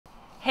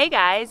Hey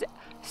guys,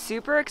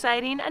 super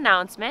exciting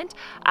announcement.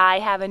 I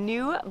have a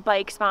new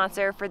bike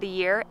sponsor for the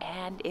year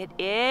and it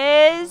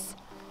is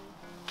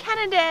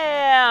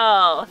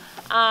Cannondale.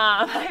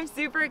 I'm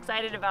super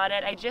excited about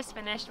it. I just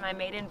finished my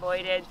maiden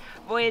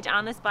voyage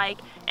on this bike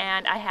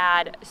and I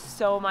had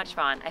so much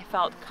fun. I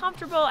felt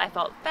comfortable, I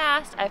felt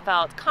fast, I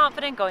felt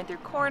confident going through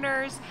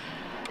corners.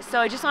 So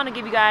I just want to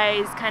give you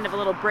guys kind of a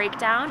little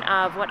breakdown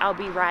of what I'll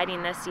be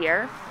riding this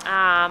year.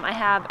 I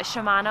have a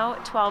Shimano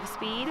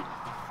 12-speed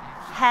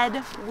head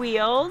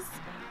wheels.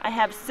 I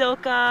have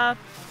Silka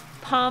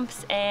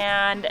pumps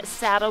and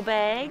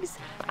saddlebags.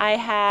 I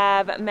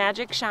have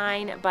Magic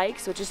Shine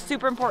bikes, which is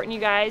super important, you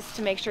guys,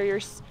 to make sure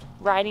you're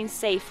riding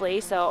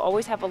safely. So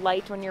always have a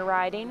light when you're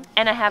riding.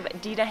 And I have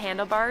Dita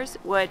handlebars,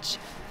 which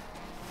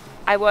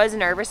I was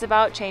nervous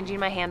about changing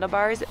my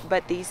handlebars,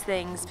 but these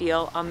things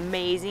feel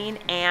amazing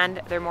and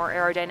they're more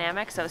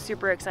aerodynamic, so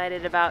super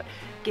excited about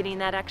getting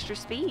that extra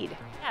speed.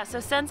 Yeah,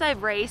 so since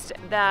I've raced,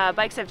 the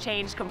bikes have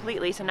changed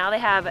completely. So now they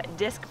have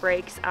disc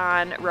brakes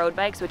on road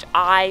bikes, which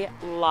I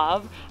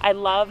love. I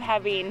love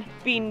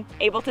being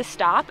able to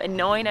stop and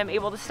knowing I'm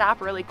able to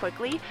stop really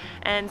quickly.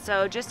 And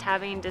so just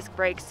having disc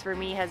brakes for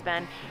me has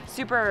been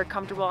super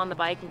comfortable on the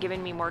bike and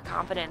giving me more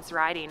confidence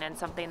riding, and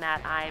something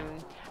that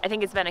I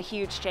think it's been a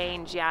huge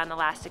change. Yeah, in the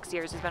last 6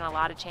 years, there's been a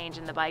lot of change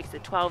in the bikes. The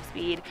 12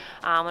 speed,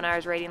 when I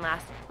was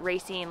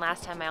racing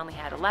last time I only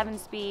had 11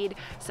 speed.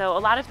 So a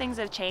lot of things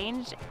have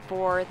changed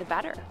for the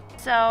better.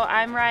 So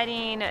I'm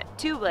riding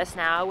tubeless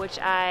now, which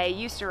I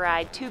used to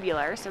ride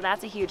tubular, so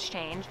that's a huge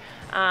change.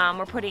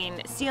 We're putting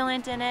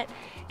sealant in it,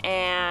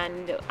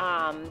 and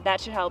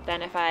that should help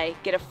then if I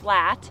get a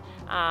flat.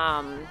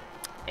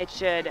 It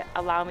should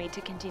allow me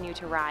to continue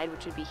to ride,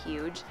 which would be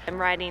huge.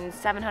 I'm riding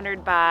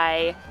 700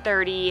 by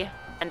 30,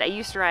 and I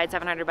used to ride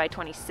 700 by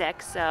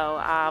 26, so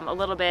a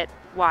little bit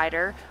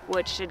wider,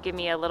 which should give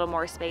me a little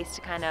more space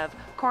to kind of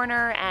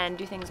corner and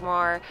do things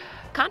more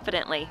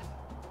confidently.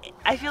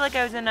 I feel like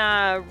I was in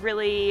a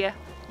really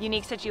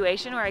unique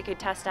situation where I could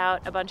test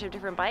out a bunch of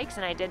different bikes,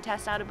 and I did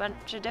test out a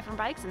bunch of different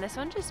bikes, and this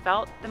one just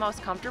felt the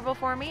most comfortable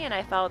for me, and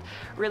I felt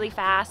really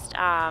fast,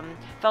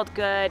 felt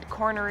good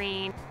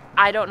cornering.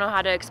 I don't know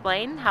how to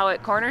explain how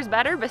it corners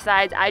better,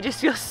 besides I just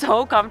feel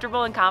so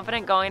comfortable and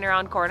confident going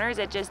around corners.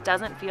 It just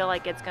doesn't feel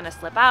like it's gonna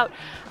slip out.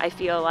 I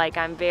feel like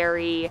I'm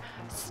very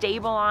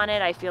stable on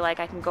it. I feel like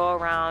I can go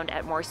around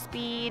at more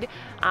speed.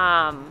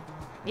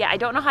 Yeah, I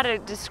don't know how to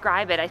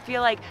describe it. I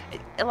feel like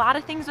a lot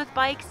of things with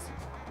bikes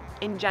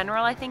in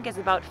general, I think, is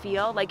about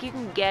feel. Like, you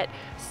can get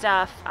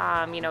stuff,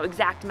 you know,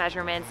 exact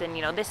measurements, and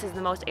you know, this is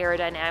the most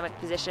aerodynamic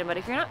position, but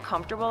if you're not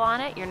comfortable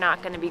on it, you're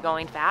not going to be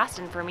going fast.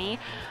 And for me,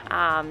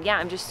 yeah,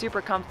 I'm just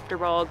super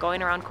comfortable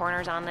going around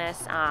corners on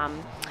this.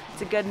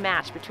 It's a good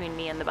match between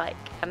me and the bike.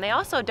 And they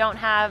also don't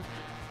have,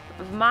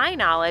 of my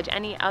knowledge,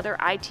 any other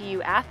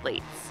ITU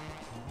athletes.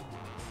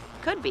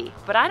 Could be,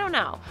 but I don't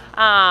know.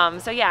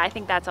 So yeah, I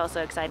think that's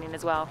also exciting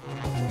as well.